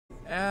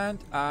And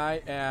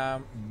I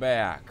am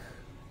back.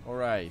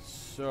 Alright,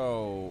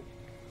 so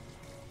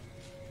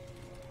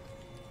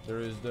there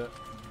is the...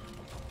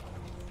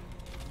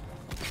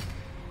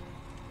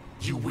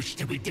 You wish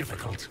to be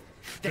difficult?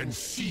 Then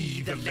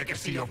see the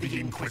legacy of the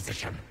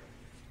Inquisition.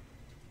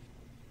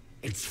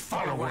 Its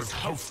followers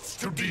hosts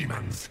to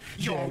demons,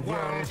 your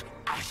world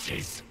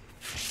ashes.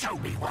 Show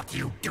me what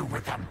you do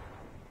with them.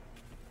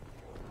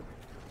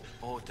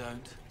 Or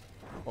don't.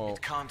 Oh.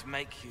 It can't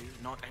make you,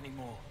 not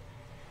anymore.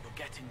 You're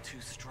getting too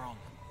strong.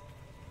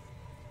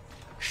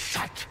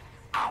 Shut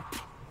up,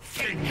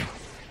 thing!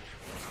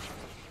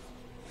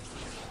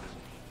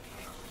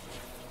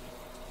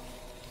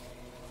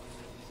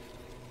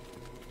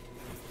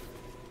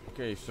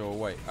 Okay, so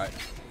wait,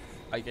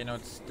 I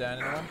cannot stand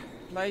in one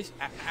place.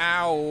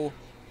 Ow!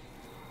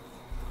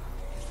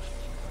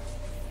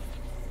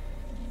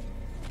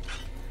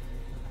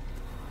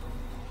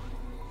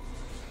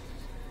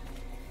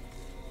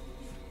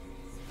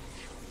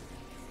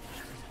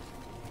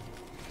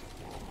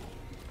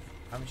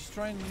 I'm just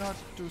trying not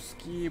to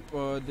skip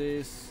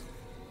this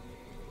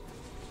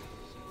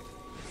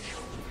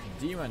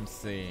demon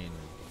scene,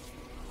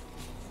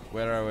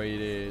 wherever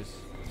it is.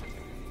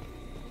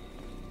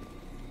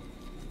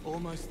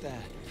 Almost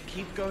there.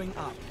 Keep going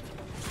up.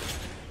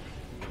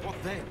 What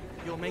then?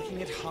 You're making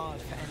it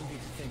hard for envy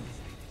to think.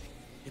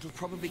 It'll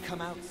probably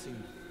come out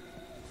soon.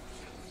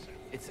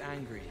 It's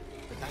angry,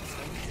 but that's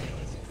okay.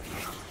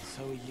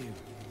 So are you.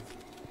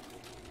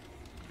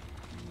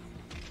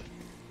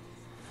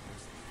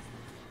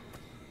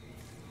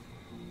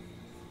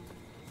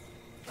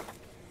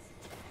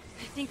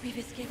 I think we've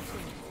escaped him.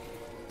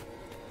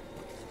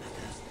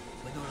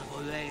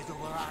 Venerable days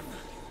overrun.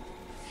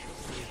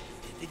 See,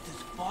 it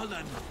has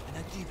fallen, and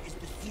Najib is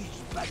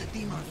besieged by the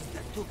demons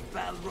that took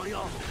Val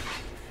Royal.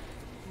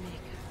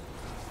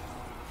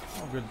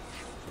 Oh, good.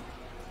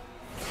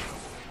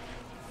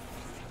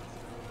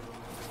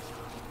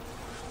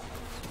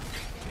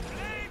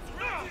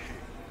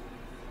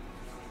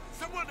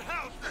 Someone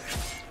help!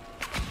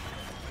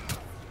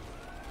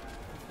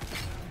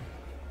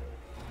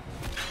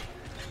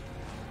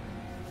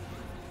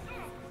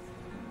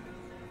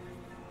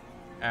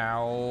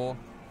 Ow.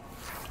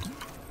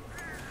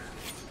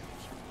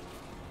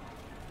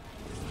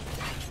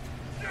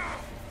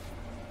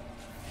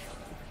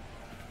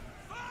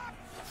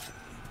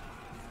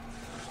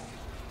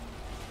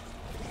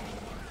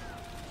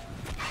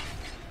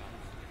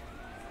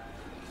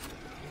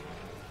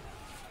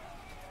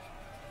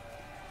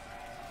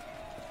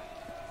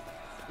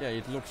 Yeah,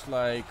 it looks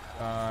like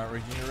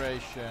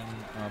regeneration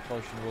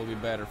potion will be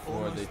better for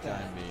Almost the there.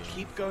 time being.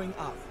 Keep going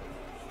up.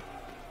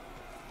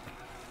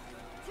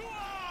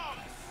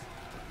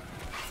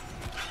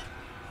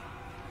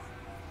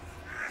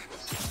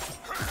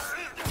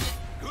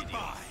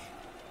 Goodbye!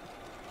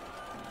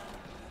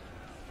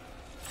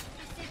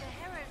 You say the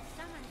herald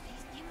summoned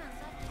these demons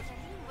after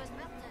Talim was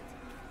murdered.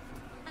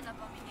 An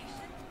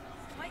abomination?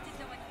 Why did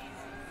no one leave?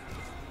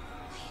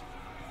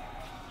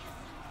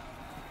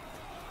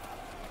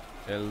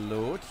 A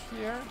loot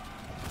here?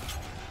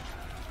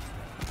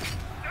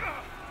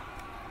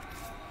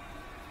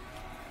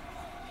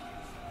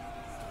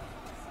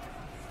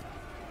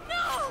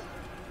 No!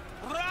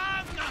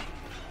 Run!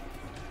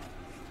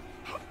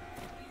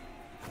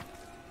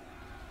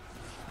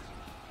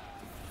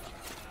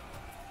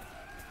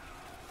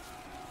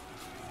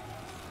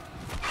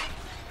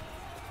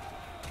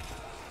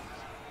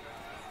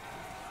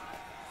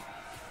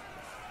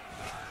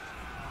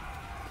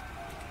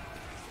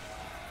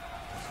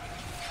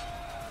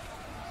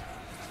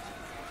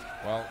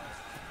 Well,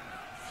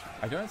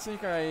 I don't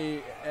think I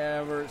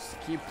ever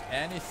skipped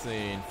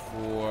anything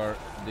for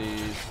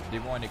this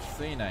demonic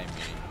thing, I mean.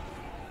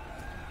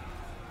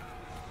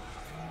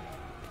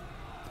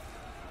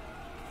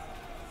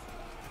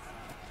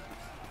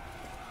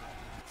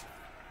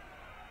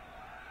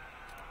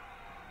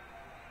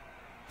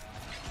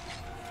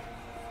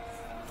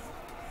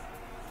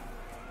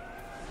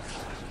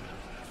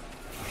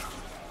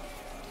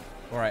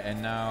 Alright,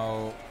 and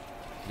now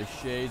the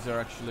shades are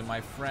actually my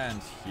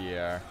friends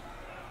here.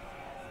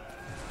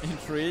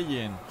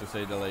 Intriguing, to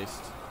say the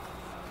least.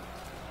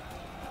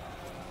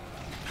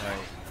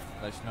 Right,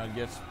 let's not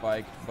get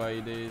spiked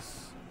by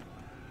this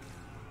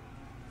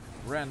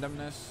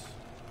randomness.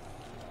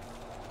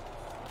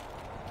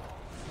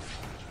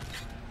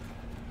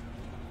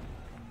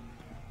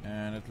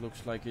 And it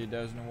looks like he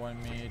doesn't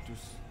want me to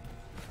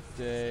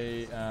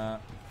stay at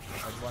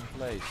one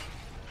place.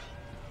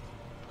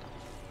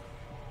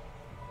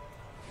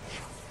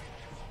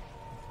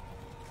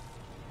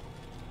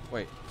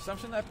 Wait,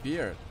 something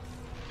appeared.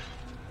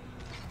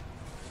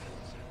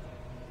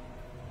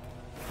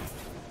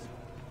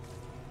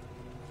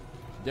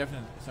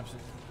 Something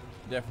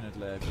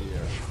definitely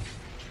appeared.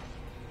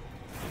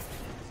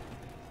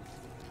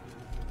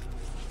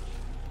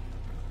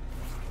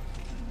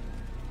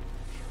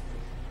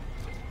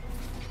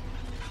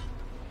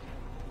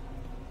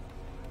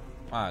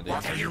 Ah,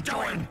 What are you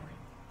doing?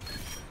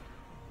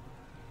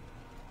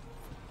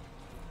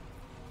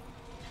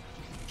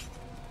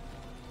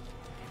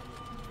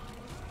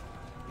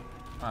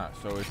 Ah,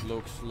 so it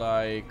looks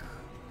like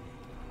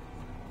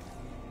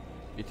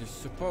it is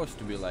supposed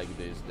to be like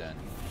this then.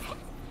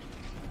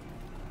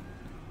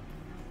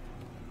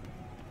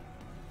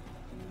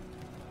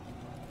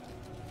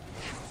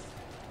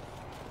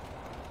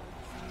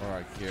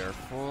 Alright,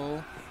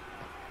 careful.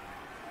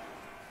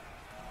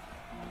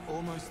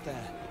 Almost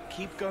there.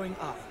 Keep going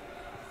up.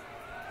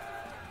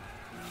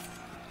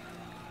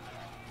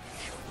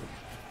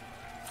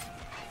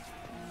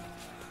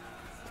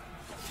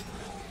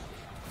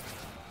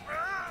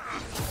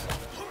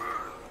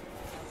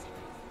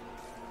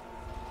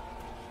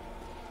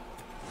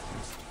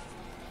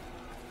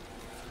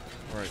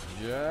 Alright,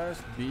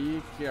 just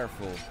be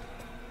careful.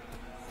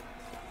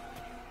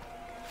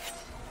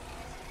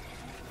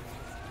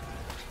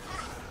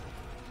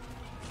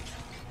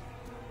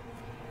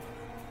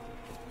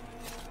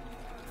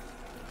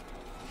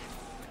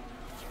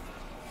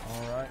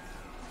 Alright.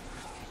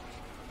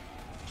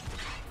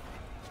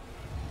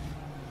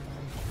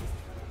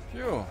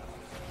 Phew.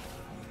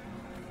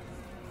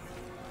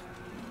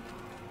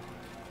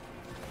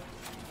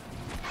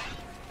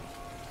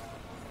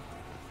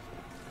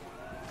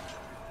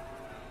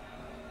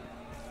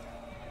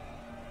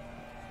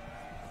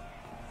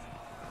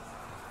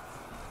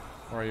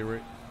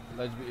 Alright,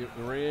 let's be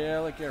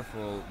really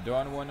careful.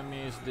 Don't want to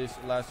miss this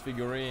last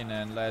figurine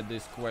and let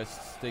this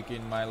quest stick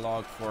in my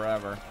log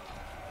forever.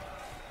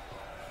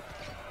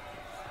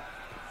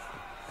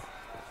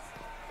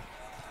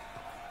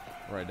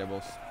 Right,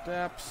 double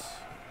steps.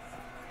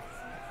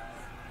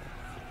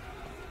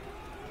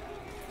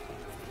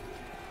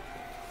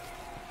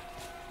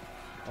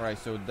 Alright,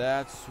 so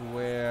that's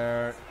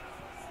where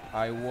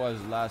I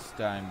was last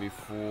time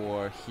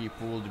before he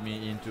pulled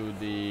me into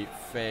the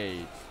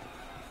fate.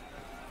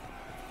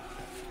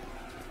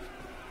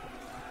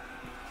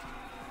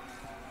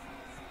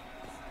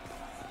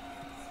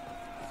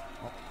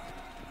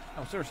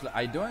 Oh, seriously,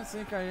 I don't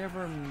think I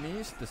ever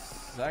missed the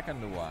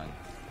second one.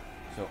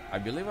 So, I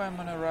believe I'm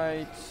on the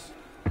right...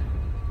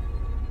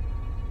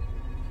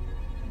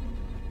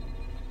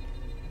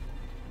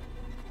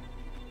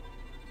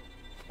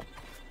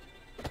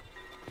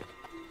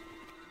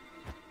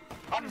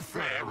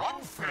 Unfair,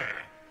 unfair!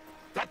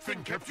 That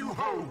thing kept you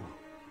home!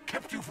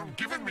 Kept you from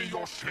giving me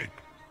your shape!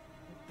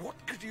 What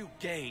could you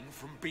gain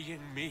from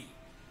being me?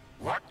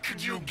 What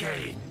could you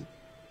gain?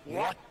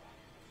 What?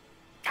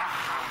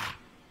 Ah!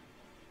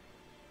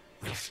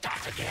 We'll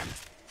start again.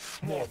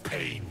 More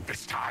pain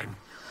this time.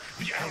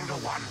 The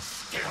Elder One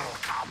still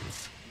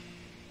comes.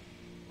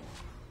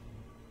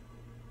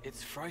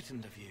 It's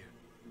frightened of you.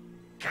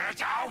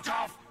 Get out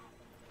of...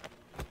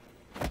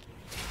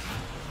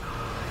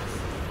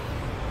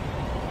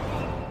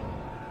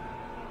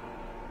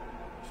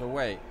 So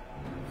wait.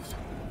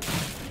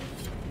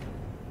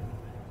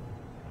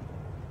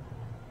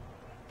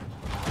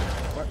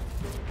 What?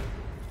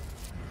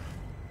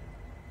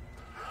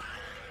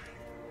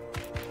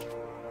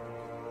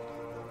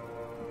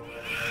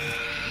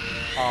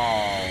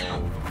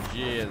 Oh,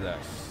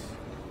 Jesus.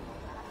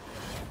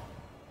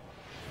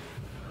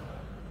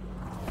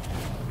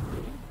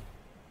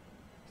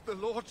 The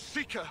Lord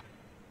Seeker!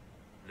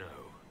 No,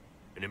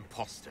 an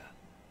imposter.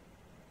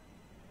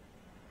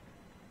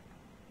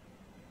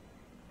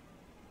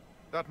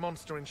 That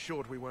monster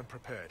ensured we weren't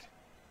prepared.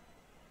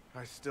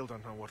 I still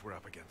don't know what we're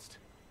up against.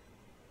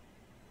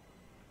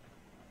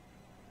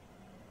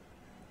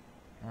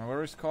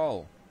 Where is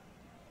Cole?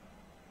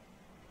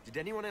 Did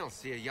anyone else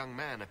see a young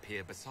man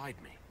appear beside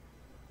me?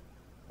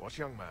 What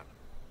young man?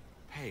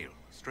 Pale,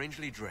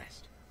 strangely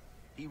dressed.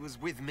 He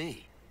was with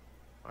me.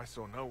 I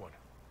saw no one.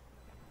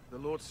 The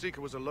Lord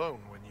Seeker was alone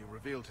when you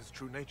revealed his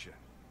true nature.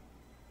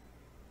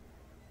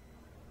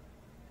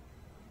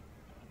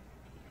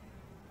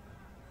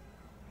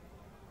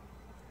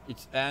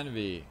 It's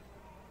envy.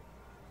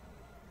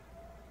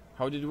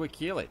 How did we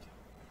kill it?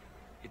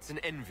 It's an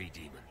envy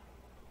demon,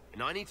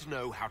 and I need to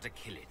know how to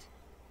kill it.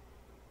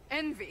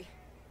 Envy?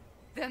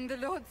 Then the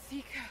Lord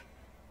Seeker...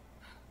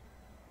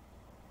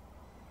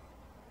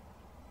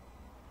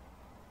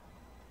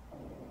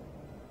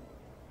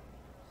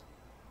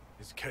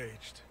 is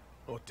caged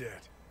or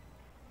dead.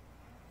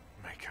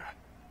 Maker.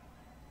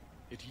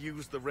 It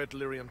used the red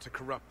lyrium to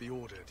corrupt the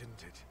Order,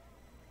 didn't it?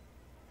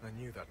 I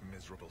knew that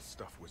miserable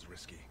stuff was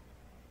risky.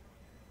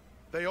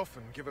 They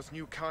often give us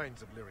new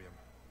kinds of lyrium,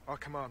 our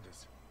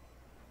commanders.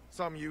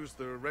 Some used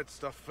the red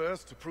stuff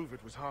first to prove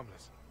it was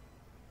harmless.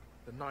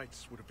 The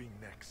Knights would have been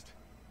next.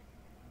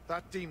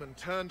 That demon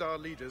turned our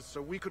leaders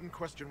so we couldn't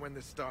question when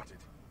this started.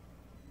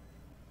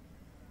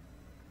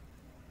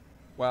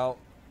 Well,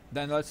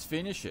 then let's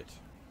finish it.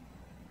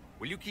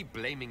 Will you keep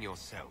blaming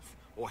yourself,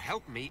 or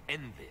help me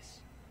end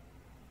this?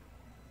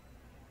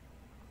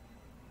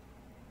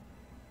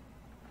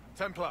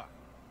 Templar,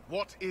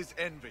 what is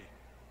envy?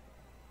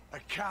 A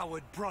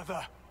coward,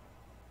 brother.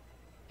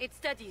 It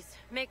studies,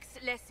 makes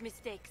less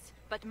mistakes,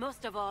 but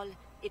most of all,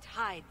 it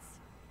hides.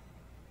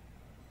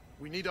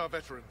 We need our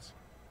veterans.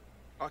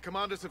 Our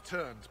commanders have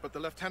turned, but the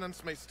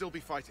lieutenants may still be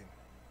fighting.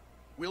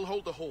 We'll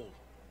hold the hall.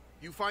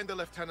 You find the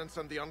lieutenants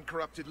and the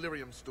uncorrupted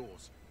lyrium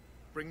stores.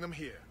 Bring them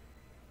here.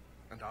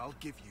 and I'll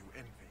give you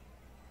envy.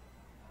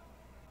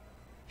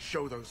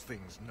 Show those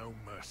things no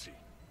mercy.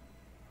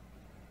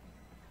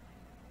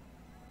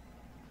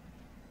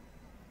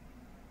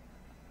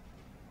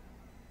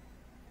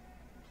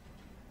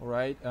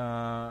 Alright,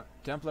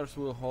 Templars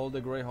will hold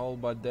the Grey Hole,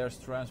 but their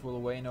strength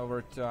will wane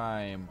over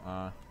time.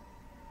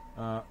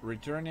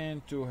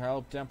 Returning to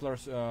help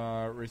Templars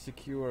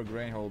resecure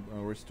Grey Hole,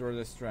 restore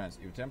the strength.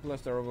 If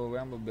Templars are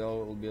overwhelmed, the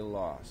bell will be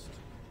lost.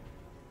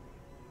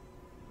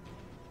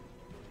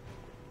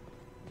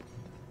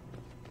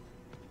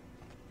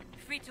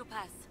 Free to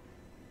pass.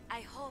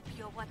 I hope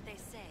you're what they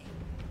say.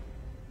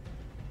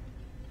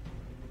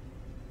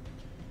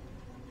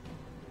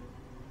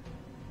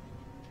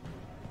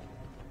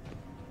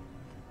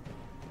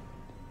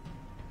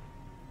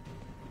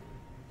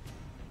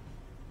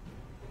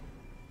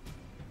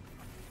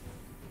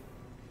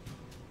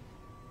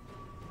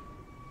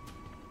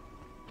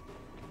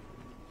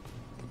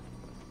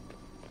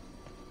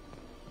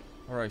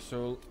 Alright,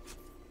 so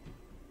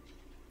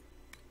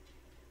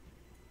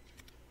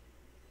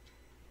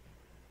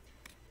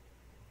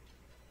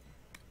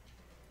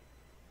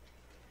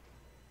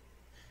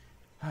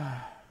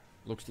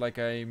looks like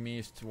I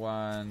missed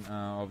one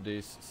of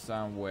these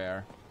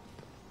somewhere.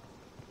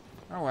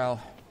 Oh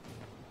well.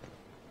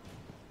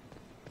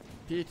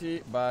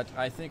 Pity, but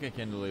I think I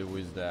can live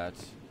with that.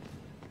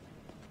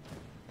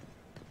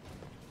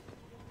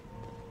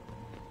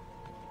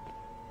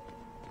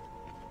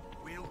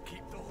 We'll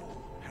keep the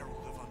hall,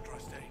 Herald of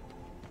Andraste.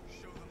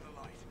 Show them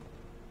the light.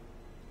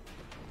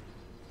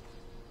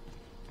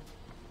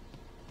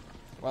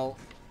 Well,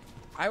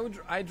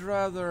 I'd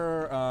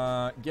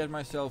rather get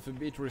myself a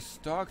bit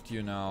restocked,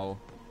 you know,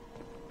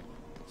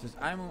 since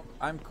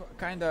I'm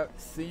kind of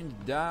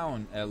thinned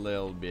down a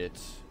little bit.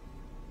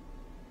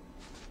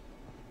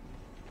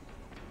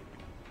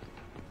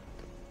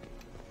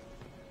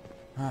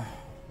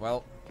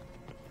 Well,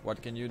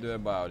 what can you do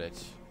about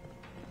it?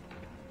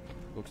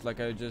 Looks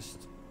like I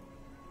just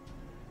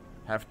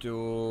have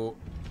to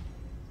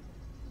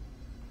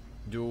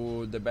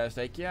do the best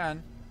I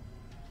can.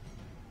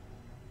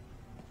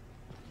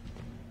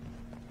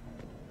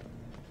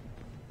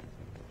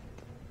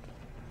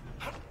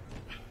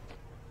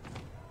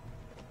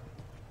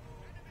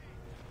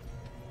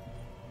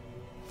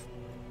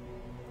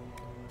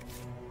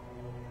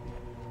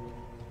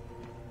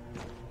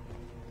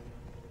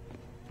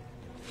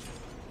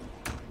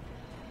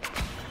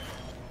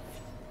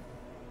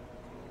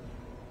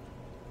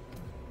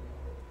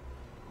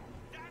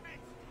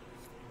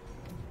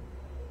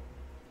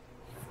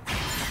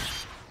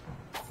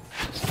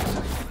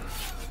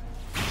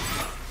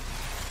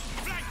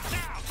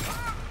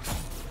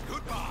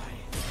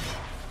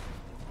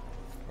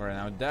 Alright,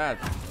 now that.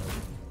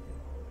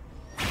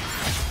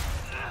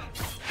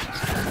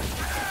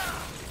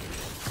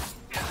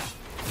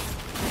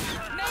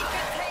 Make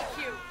it take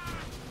you.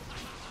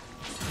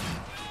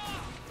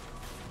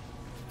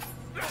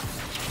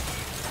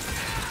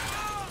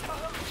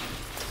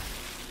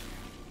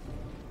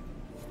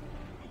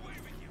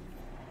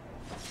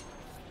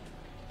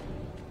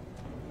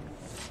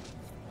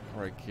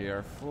 Alright,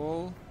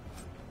 careful.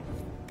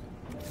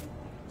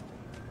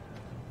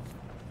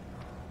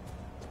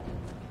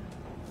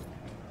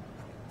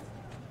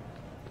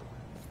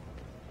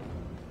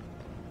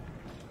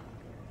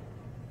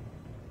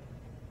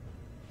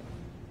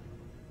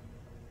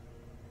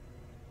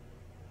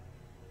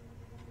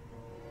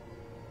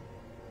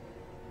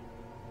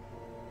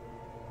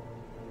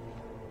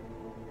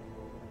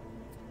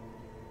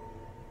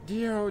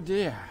 Dear, oh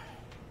dear.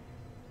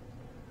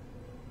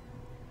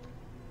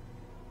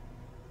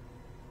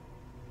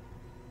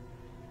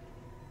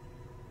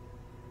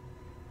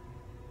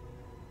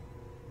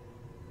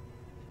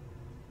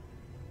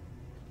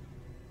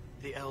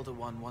 The Elder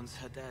One wants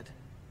her dead.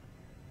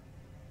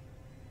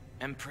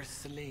 Empress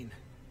Celine.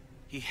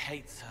 He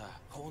hates her,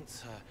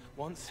 haunts her,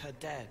 wants her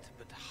dead,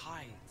 but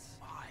hides.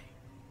 Why?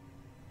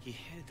 He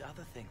hid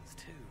other things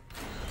too.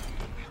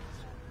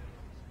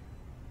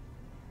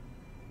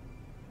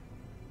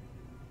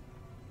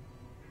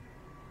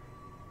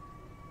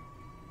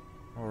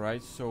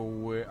 Alright,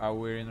 so are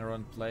we in the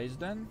wrong place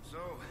then? So,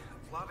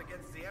 a plot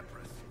against the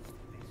Empress.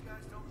 These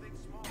guys don't think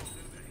small, do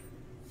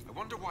they? I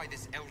wonder why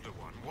this Elder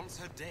One wants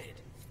her dead.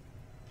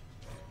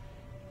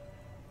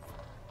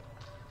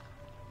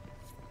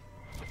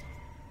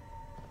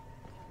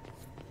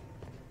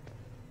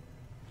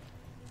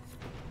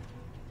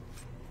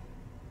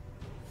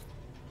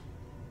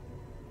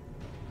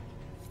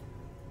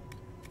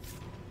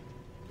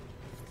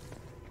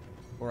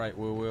 Alright,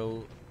 we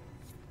will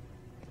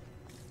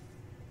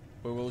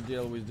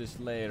deal with this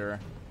later.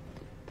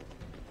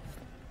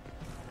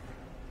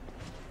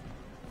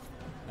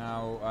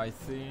 Now, I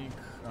think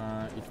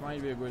it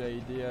might be a good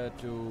idea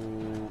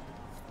to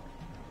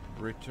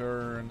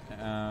return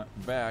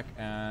back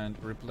and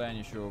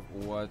replenish of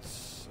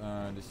what's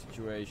the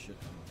situation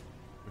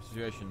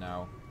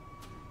now.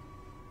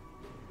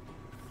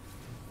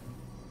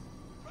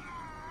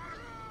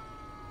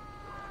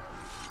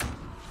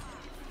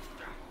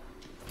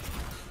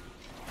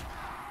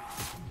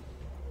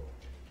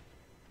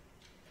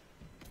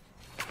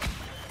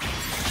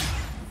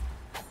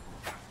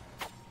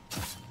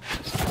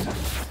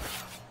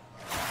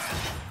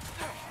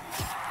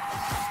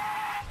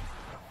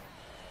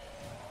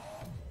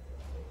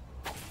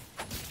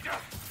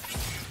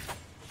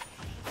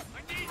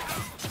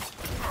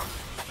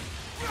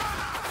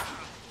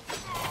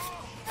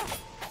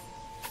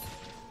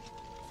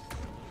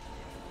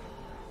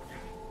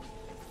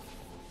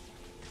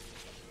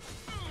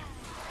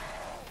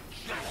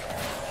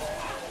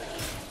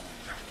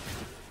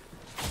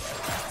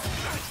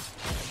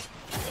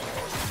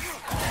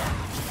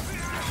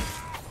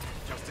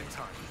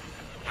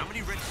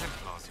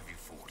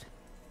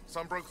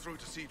 Some broke through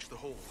to siege the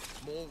hall.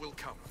 More will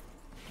come.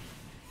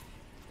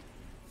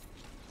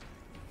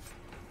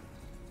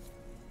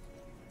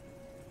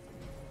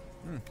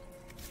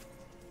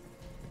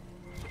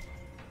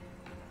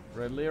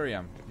 Red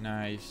lyrium,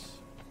 nice.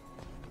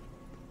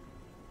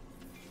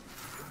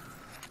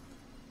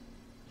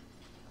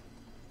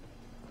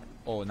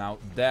 Oh, now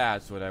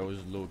that's what I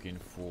was looking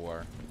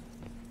for.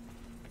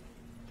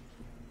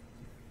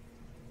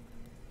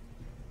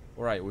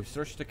 Alright, we've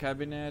searched the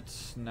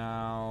cabinets.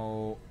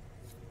 Now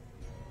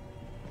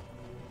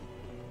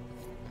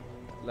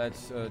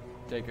let's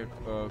take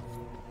a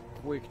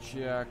quick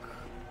check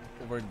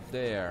over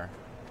there.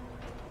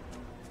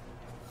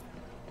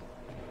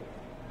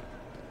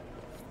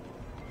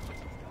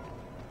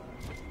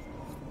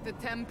 The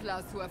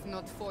Templars who have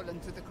not fallen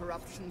to the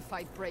corruption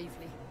fight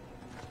bravely.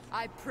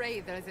 I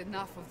pray there is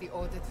enough of the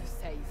Order to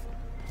save.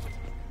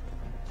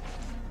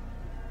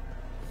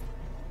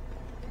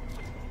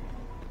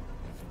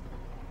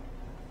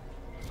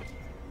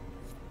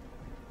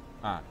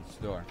 Ah, it's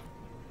the door.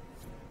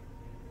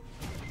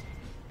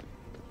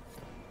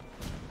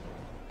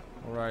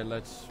 Alright,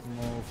 let's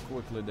move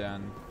quickly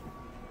then.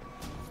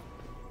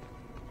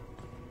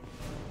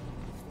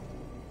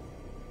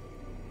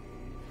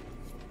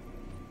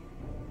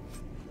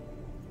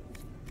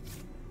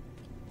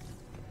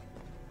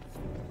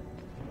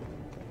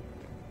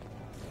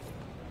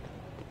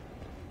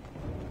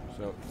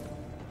 So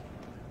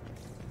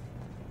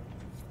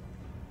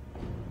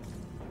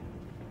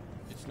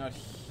it's not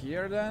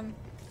here then?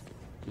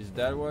 Is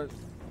that what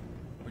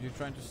you're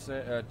trying to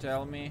say?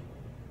 Tell me?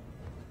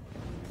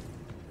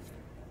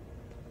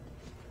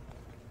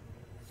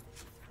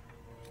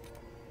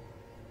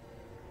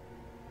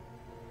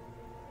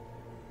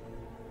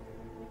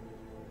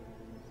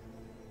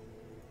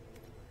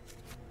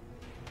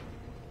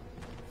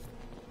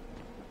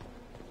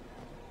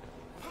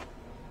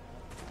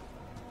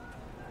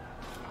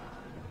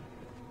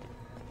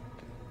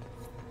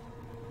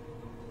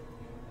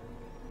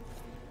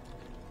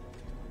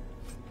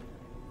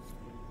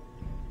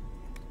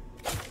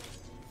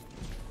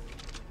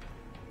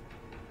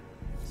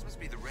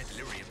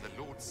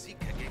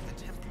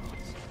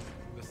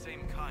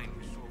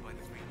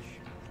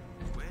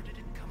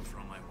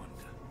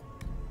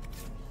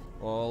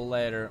 All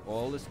later,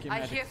 all the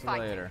I hear schematics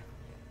fighting. later.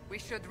 We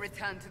should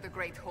return to the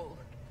Great Hall.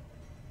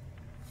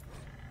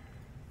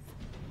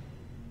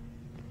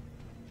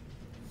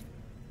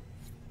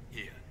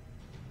 Here.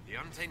 The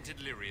untainted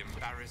lyrium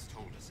Barris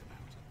told us about.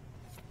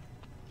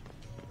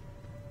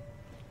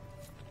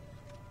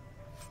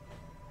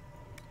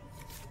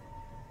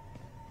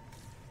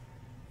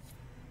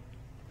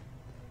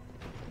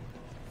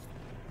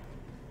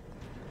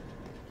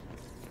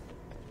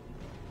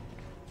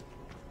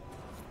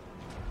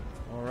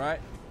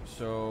 Alright,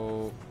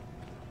 so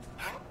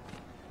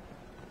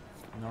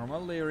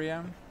normal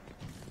lyrium,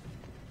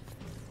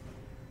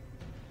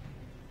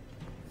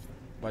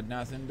 but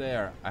nothing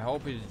there. I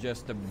hope it's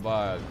just a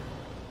bug.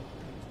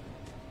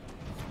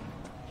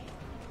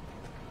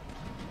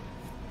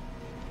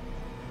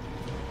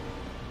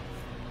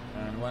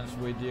 And once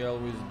we deal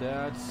with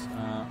that,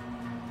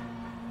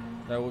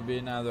 that would be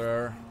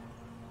another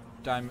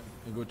time,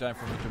 a good time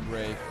for me to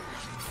break.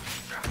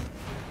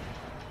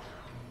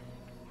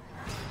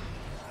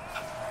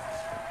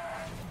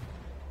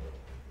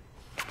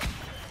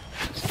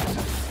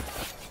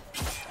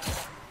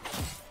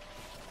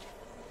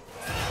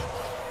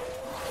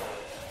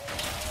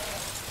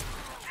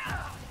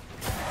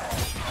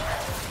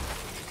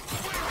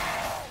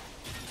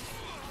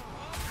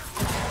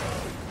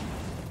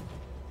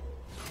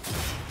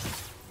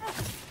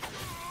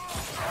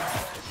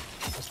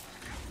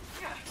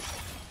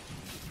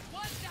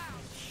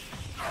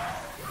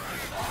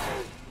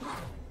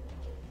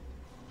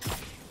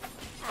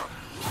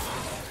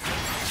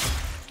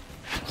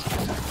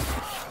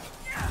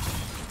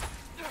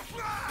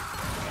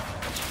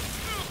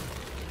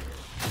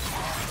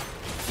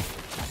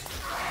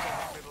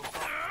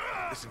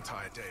 This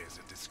entire day is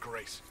a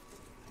disgrace.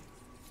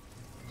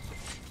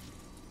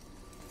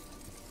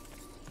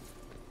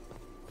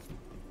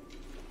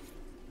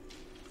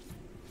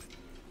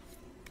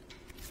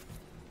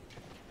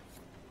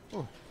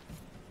 Oh.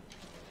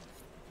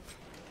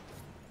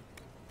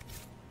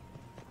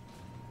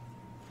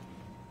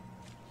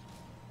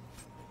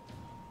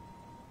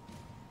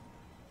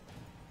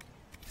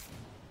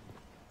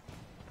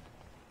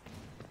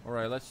 All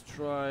right, let's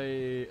try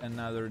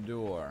another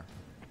door.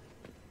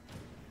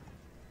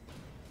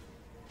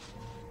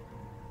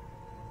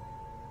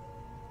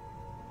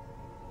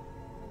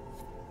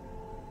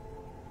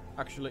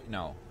 Actually,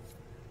 no.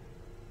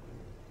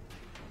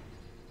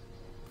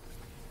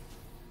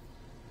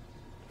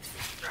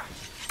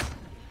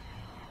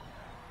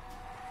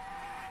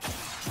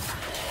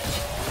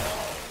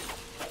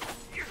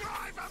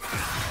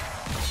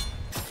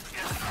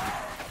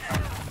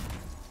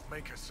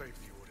 Maker saved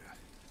the Order.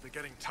 They're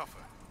getting tougher.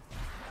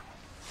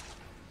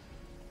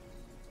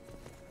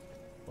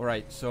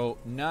 Alright, so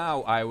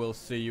now I will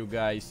see you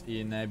guys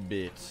in a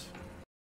bit.